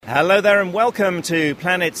Hello there and welcome to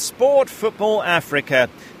Planet Sport Football Africa,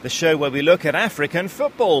 the show where we look at African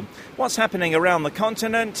football, what's happening around the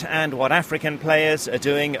continent and what African players are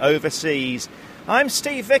doing overseas. I'm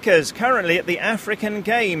Steve Vickers, currently at the African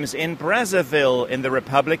Games in Brazzaville in the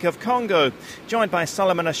Republic of Congo, joined by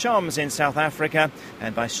Solomon Ashoms in South Africa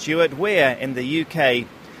and by Stuart Weir in the UK.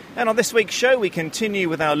 And on this week's show, we continue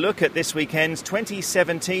with our look at this weekend's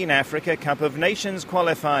 2017 Africa Cup of Nations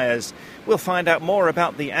qualifiers. We'll find out more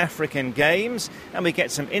about the African Games, and we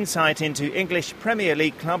get some insight into English Premier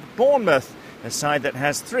League club Bournemouth, a side that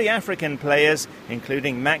has 3 African players,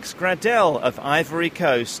 including Max Gradel of Ivory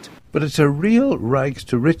Coast. But it's a real rags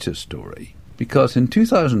to riches story, because in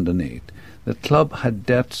 2008, the club had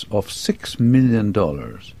debts of $6 million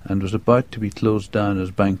and was about to be closed down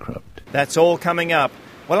as bankrupt. That's all coming up.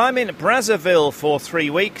 Well, I'm in Brazzaville for 3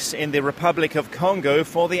 weeks in the Republic of Congo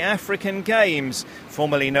for the African Games,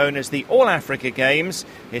 formerly known as the All-Africa Games.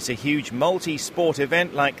 It's a huge multi-sport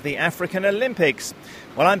event like the African Olympics.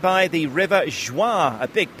 Well, I'm by the River Joie, a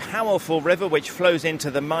big, powerful river which flows into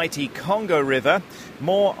the mighty Congo River.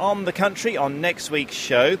 More on the country on next week's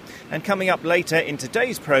show. And coming up later in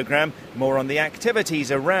today's programme, more on the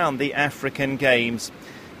activities around the African Games.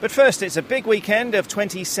 But first, it's a big weekend of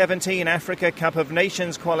 2017 Africa Cup of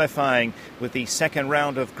Nations qualifying, with the second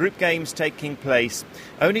round of group games taking place.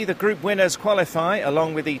 Only the group winners qualify,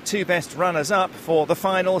 along with the 2 best runners-up for the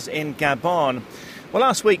finals in Gabon. Well,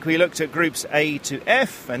 last week we looked at groups A to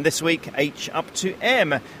F, and this week H up to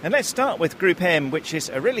M. And let's start with Group M, which is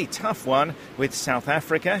a really tough one, with South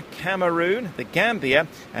Africa, Cameroon, the Gambia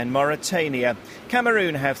and Mauritania.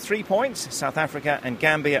 Cameroon have 3 points, South Africa and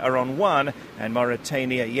Gambia are on 1, and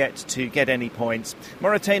Mauritania yet to get any points.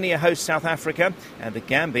 Mauritania hosts South Africa, and the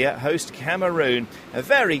Gambia host Cameroon. A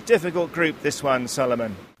very difficult group, this one,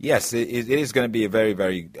 Solomon. Yes, it is going to be a very,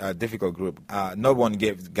 very difficult group. No one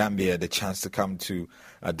gave Gambia the chance to come to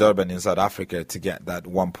Durban in South Africa to get that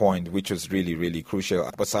 1 point, which was really, really crucial.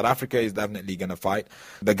 But South Africa is definitely going to fight.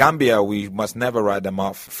 The Gambia, we must never write them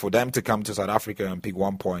off. For them to come to South Africa and pick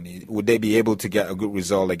 1 point, would they be able to get a good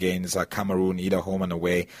result against Cameroon, either home and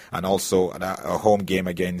away, and also a home game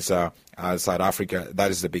against South Africa? That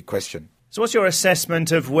is the big question. So what's your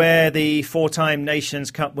assessment of where the 4-time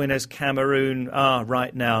Nations Cup winners Cameroon are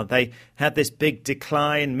right now? They had this big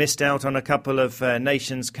decline, missed out on a couple of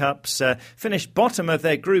Nations Cups, finished bottom of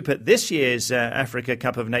their group at this year's Africa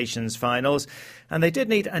Cup of Nations finals, and they did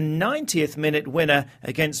need a 90th minute winner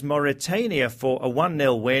against Mauritania for a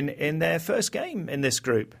 1-0 win in their first game in this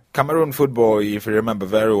group. Cameroon football, if you remember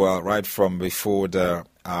very well, right from before the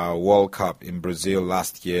World Cup in Brazil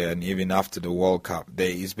last year, and even after the World Cup,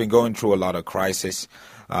 it's been going through a lot of crisis.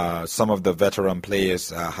 Some of the veteran players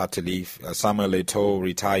had to leave. Samuel Eto'o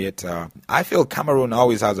retired. I feel Cameroon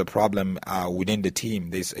always has a problem within the team.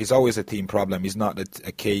 It's always a team problem. It's not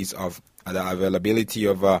a case of the availability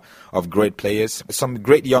of great players. Some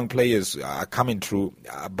great young players are coming through,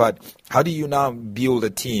 but how do you now build a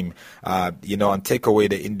team, and take away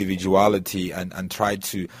the individuality and try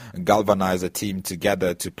to galvanize a team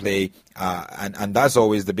together to play? And that's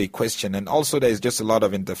always the big question. And also there's just a lot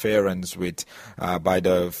of interference by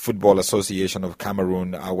the Football Association of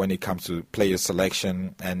Cameroon when it comes to player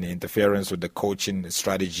selection, and interference with the coaching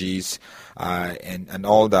strategies and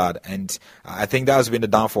all that. And I think that has been the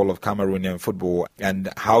downfall of Cameroonian football,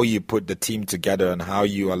 and how you put the team together and how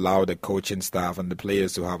you allow the coaching staff and the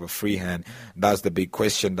players to have a free hand. That's the big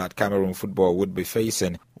question that Cameroon football would be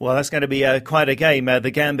facing. Well, that's going to be quite a game,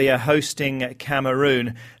 the Gambia hosting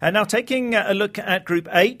Cameroon. And now taking a look at Group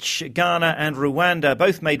H, Ghana and Rwanda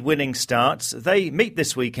both made winning starts. They meet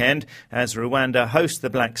this weekend as Rwanda host the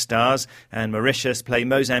Black Stars and Mauritius play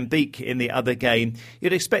Mozambique in the other game.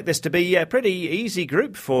 You'd expect this to be a pretty easy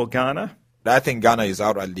group for Ghana. I think Ghana is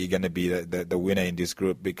outrightly going to be the winner in this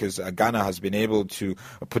group, because Ghana has been able to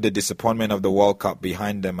put the disappointment of the World Cup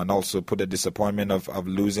behind them, and also put the disappointment of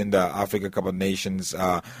losing the Africa Cup of Nations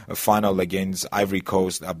final against Ivory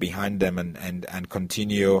Coast behind them, and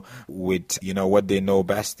continue with what they know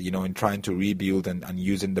best, in trying to rebuild and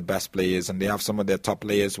using the best players. And they have some of their top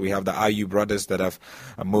players. We have the Ayew brothers that have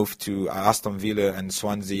moved to Aston Villa and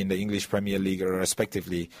Swansea in the English Premier League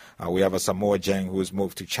respectively. We have a Samoa Jeng who's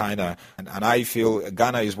moved to China. And I feel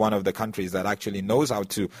Ghana is one of the countries that actually knows how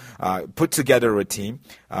to put together a team,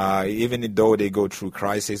 even though they go through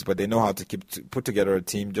crisis, but they know how to put together a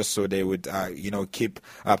team just so they would, keep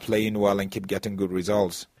playing well and keep getting good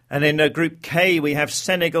results. And in Group K, we have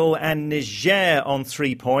Senegal and Niger on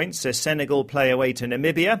 3 points. So Senegal play away to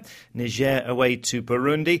Namibia, Niger away to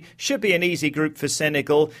Burundi. Should be an easy group for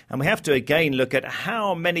Senegal. And we have to again look at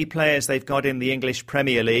how many players they've got in the English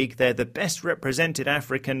Premier League. They're the best represented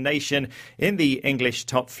African nation in the English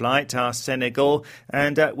top flight, are Senegal.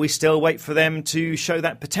 And we still wait for them to show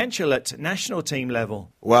that potential at national team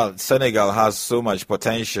level. Well, Senegal has so much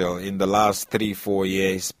potential in the last 3-4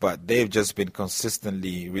 years, but they've just been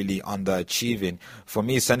consistently really underachieving. For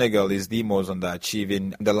me, Senegal is the most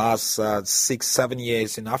underachieving in the last 6-7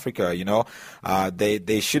 years in Africa. You know,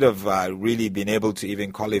 they should have really been able to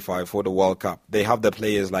even qualify for the World Cup. They have the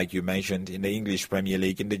players like you mentioned in the English Premier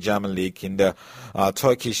League, in the German League, in the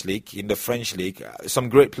Turkish League, in the French League. Some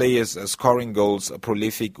great players scoring goals,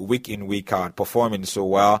 prolific week in, week out, performing so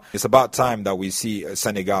well. It's about time that we see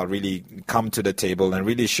Senegal really come to the table and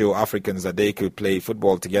really show Africans that they could play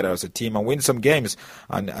football together as a team and win some games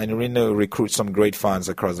and really recruit some great fans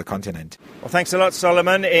across the continent. Well, thanks a lot,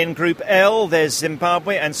 Solomon. In Group L, there's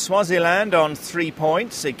Zimbabwe and Swaziland on 3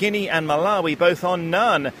 points. Guinea and Malawi both on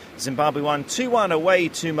none. Zimbabwe won 2-1 away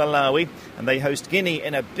to Malawi, and they host Guinea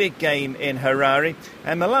in a big game in Harare.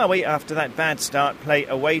 And Malawi, after that bad start, play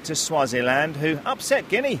away to Swaziland, who upset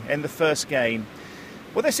Guinea in the first game.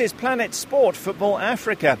 Well, this is Planet Sport Football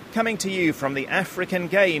Africa, coming to you from the African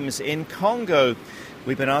Games in Congo.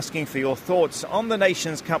 We've been asking for your thoughts on the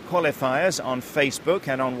Nations Cup qualifiers on Facebook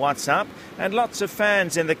and on WhatsApp, and lots of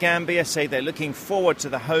fans in the Gambia say they're looking forward to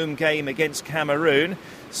the home game against Cameroon.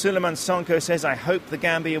 Suleiman Sonko says, I hope the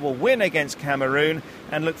Gambia will win against Cameroon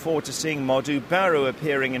and look forward to seeing Modou Barrow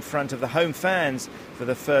appearing in front of the home fans for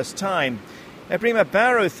the first time. Ebrima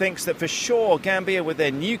Barrow thinks that for sure Gambia, with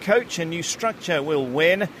their new coach and new structure, will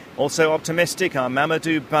win. Also optimistic are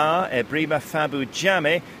Mamadou Ba, Ebrima Fabu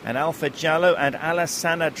Jame and Alpha Jallo and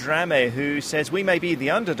Alassana Drame, who says we may be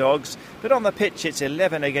the underdogs, but on the pitch it's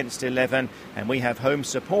 11 against 11 and we have home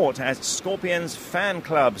support as Scorpions fan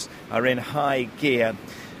clubs are in high gear.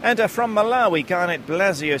 And from Malawi, Garnet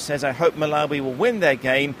Blasio says, I hope Malawi will win their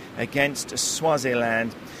game against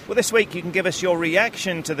Swaziland. Well, this week you can give us your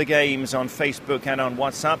reaction to the games on Facebook and on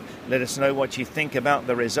WhatsApp. Let us know what you think about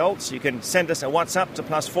the results. You can send us a WhatsApp to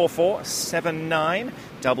 +44 79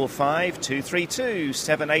 55 232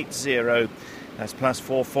 780. That's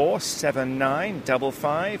 +44 79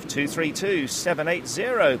 55 232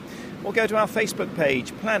 780. Or go to our Facebook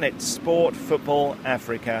page, Planet Sport Football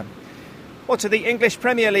Africa. Well, to the English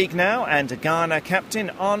Premier League now, and Ghana captain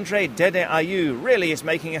Andre Dede Ayew really is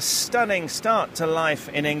making a stunning start to life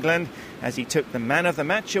in England as he took the Man of the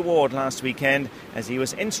Match award last weekend as he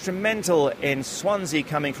was instrumental in Swansea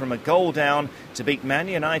coming from a goal down to beat Man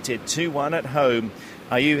United 2-1 at home.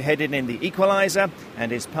 Ayew headed in the equaliser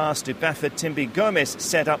and his pass to Baffa Timbi Gomez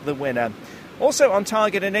set up the winner. Also on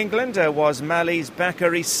target in England was Mali's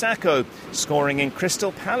Bakary Sakho, scoring in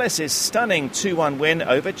Crystal Palace's stunning 2-1 win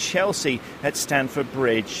over Chelsea at Stamford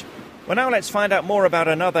Bridge. Well, now let's find out more about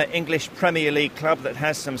another English Premier League club that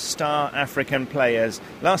has some star African players.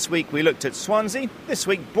 Last week we looked at Swansea, this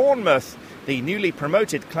week Bournemouth, the newly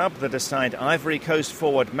promoted club that assigned Ivory Coast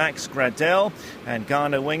forward Max Gradel and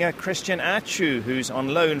Ghana winger Christian Atsu, who's on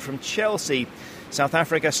loan from Chelsea. South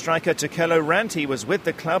Africa striker Tekelo Ranti was with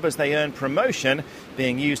the club as they earned promotion,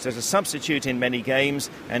 being used as a substitute in many games,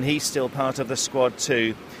 and he's still part of the squad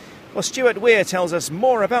too. Well, Stuart Weir tells us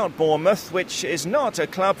more about Bournemouth, which is not a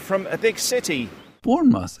club from a big city.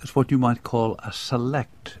 Bournemouth is what you might call a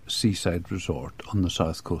select seaside resort on the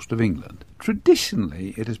south coast of England.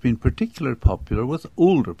 Traditionally, it has been particularly popular with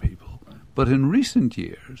older people, but in recent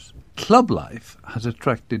years, club life has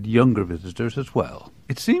attracted younger visitors as well.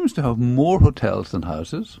 It seems to have more hotels than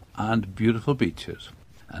houses and beautiful beaches,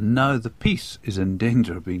 and now the peace is in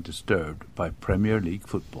danger of being disturbed by Premier League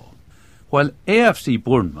football. While AFC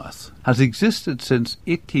Bournemouth has existed since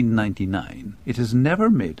 1899, it has never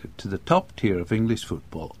made it to the top tier of English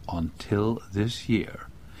football until this year.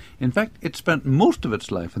 In fact, it spent most of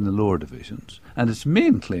its life in the lower divisions, and its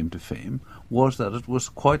main claim to fame was that it was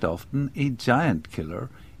quite often a giant killer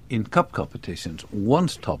in cup competitions,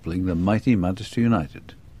 once toppling the mighty Manchester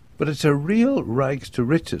United. But it's a real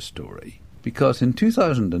rags-to-riches story, because in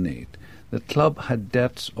 2008 the club had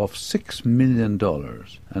debts of $6 million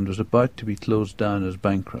and was about to be closed down as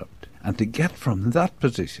bankrupt. And to get from that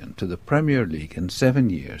position to the Premier League in 7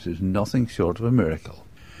 years is nothing short of a miracle.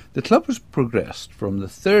 The club has progressed from the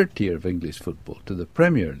third tier of English football to the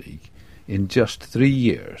Premier League in just 3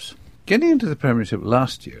 years. Getting into the Premiership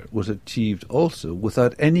last year was achieved also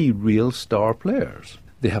without any real star players.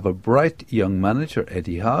 They have a bright young manager,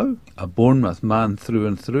 Eddie Howe, a Bournemouth man through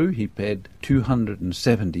and through. He played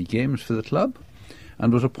 270 games for the club.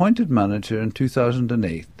 and was appointed manager in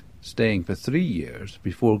 2008, staying for 3 years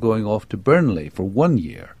before going off to Burnley for 1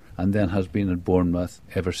 year, and then has been at Bournemouth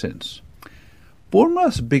ever since.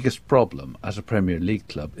 Bournemouth's biggest problem as a Premier League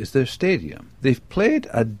club is their stadium. They've played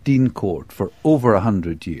at Dean Court for over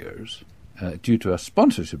 100 years. Due to a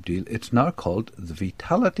sponsorship deal, it's now called the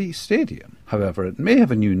Vitality Stadium. However, it may have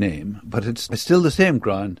a new name, but it's still the same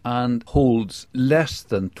ground and holds less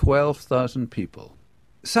than 12,000 people.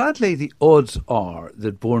 Sadly, the odds are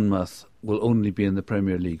that Bournemouth will only be in the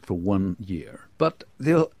Premier League for 1 year. But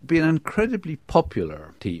they'll be an incredibly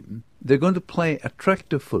popular team. They're going to play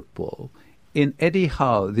attractive football. In Eddie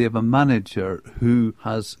Howe, they have a manager who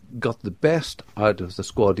has got the best out of the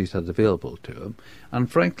squad he's had available to him.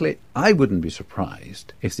 And frankly, I wouldn't be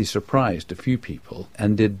surprised if they surprised a few people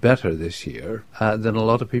and did better this year than a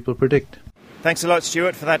lot of people predict. Thanks a lot,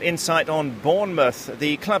 Stuart, for that insight on Bournemouth.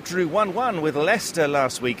 The club drew 1-1 with Leicester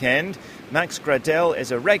last weekend. Max Gradel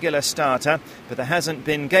is a regular starter, but there hasn't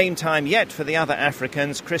been game time yet for the other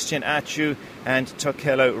Africans, Christian Atsu and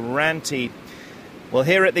Tokelo Ranti. Well,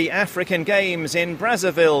 here at the African Games in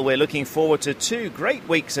Brazzaville, we're looking forward to 2 great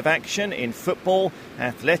weeks of action in football,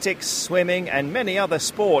 athletics, swimming and many other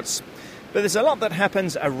sports. But there's a lot that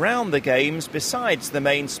happens around the Games besides the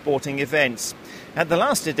main sporting events. At the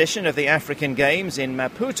last edition of the African Games in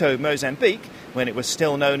Maputo, Mozambique, when it was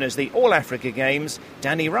still known as the All Africa Games,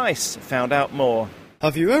 Danny Rice found out more.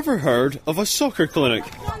 Have you ever heard of a soccer clinic?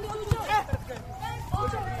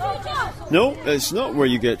 No, it's not where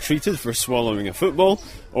you get treated for swallowing a football,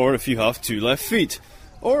 or if you have 2 left feet,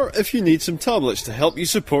 or if you need some tablets to help you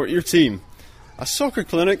support your team. A soccer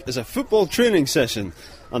clinic is a football training session,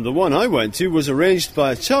 and the one I went to was arranged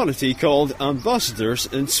by a charity called Ambassadors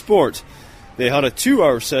in Sport. They had a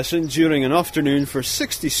 2-hour session during an afternoon for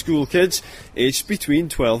 60 school kids aged between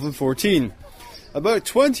 12 and 14. About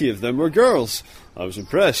 20 of them were girls. I was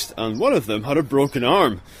impressed, and one of them had a broken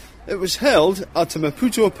arm. It was held at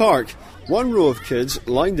Maputo Park, 1 row of kids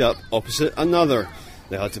lined up opposite another.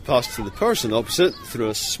 They had to pass to the person opposite through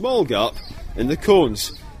a small gap in the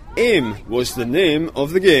cones. Aim was the name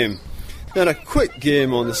of the game. Then a quick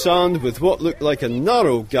game on the sand with what looked like a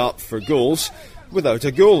narrow gap for goals, without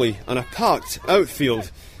a goalie and a packed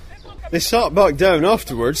outfield. They sat back down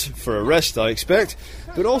afterwards, for a rest I expect,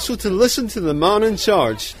 but also to listen to the man in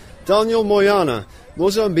charge, Daniel Moyana,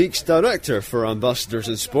 Mozambique's director for Ambassadors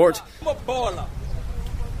in Sport.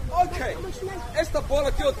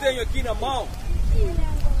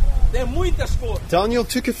 Daniel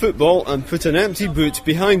took a football and put an empty boot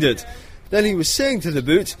behind it. Then he was saying to the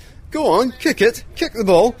boot, "Go on, kick it, kick the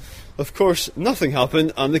ball." Of course, nothing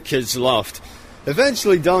happened and the kids laughed.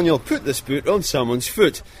 Eventually Daniel put this boot on someone's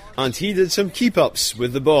foot and he did some keep-ups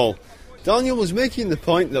with the ball. Daniel was making the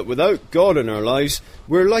point that without God in our lives,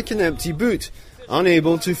 we're like an empty boot,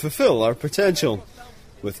 unable to fulfill our potential.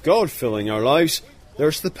 With God filling our lives,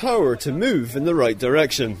 there's the power to move in the right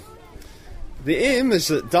direction. The aim is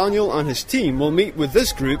that Daniel and his team will meet with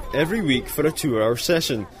this group every week for a 2-hour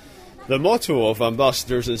session. The motto of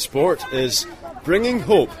Ambassadors in Sport is bringing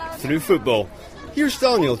hope through football. Here's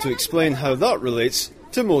Daniel to explain how that relates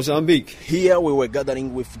to Mozambique. Here we were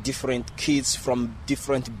gathering with different kids from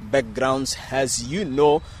different backgrounds. As you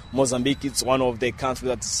know, Mozambique is one of the countries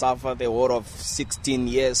that suffered a war of 16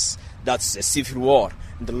 years. That's a civil war.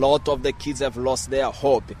 And a lot of the kids have lost their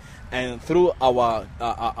hope. And through our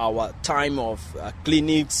time of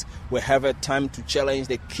clinics, we have a time to challenge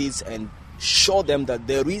the kids and show them that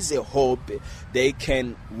there is a hope. They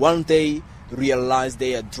can one day realize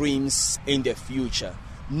their dreams in the future.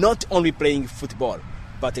 Not only playing football,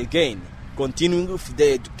 but again, continuing with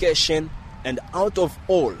their education and out of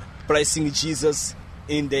all, placing Jesus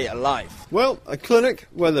in their life. Well, a clinic,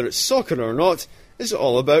 whether it's soccer or not, is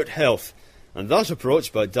all about health. And that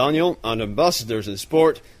approach by Daniel and Ambassadors in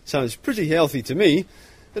Sport sounds pretty healthy to me.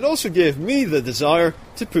 It also gave me the desire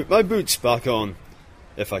to put my boots back on,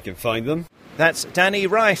 if I can find them. That's Danny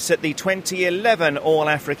Rice at the 2011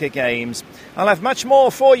 All-Africa Games. I'll have much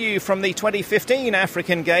more for you from the 2015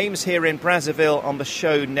 African Games here in Brazzaville on the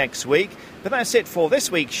show next week. But that's it for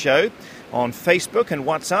this week's show. On Facebook and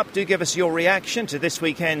WhatsApp, do give us your reaction to this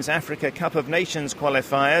weekend's Africa Cup of Nations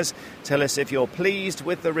qualifiers. Tell us if you're pleased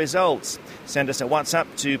with the results. Send us a WhatsApp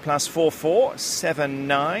to +44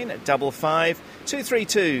 7955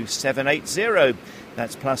 232 780.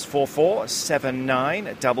 That's +44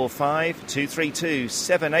 7955 232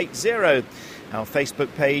 780. Our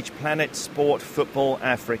Facebook page, Planet Sport Football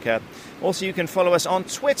Africa. Also, you can follow us on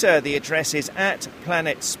Twitter. The address is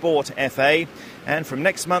 @PlanetSportFA. And from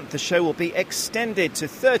next month, the show will be extended to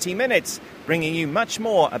 30 minutes, bringing you much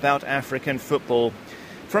more about African football.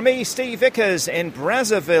 From me, Steve Vickers, in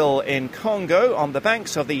Brazzaville in Congo, on the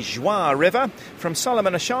banks of the Joie River, from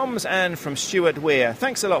Solomon Ashoms and from Stuart Weir.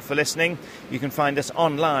 Thanks a lot for listening. You can find us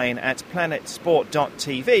online at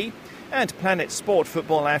planetsport.tv, and Planet Sport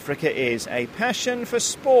Football Africa is a passion for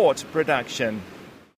sport production.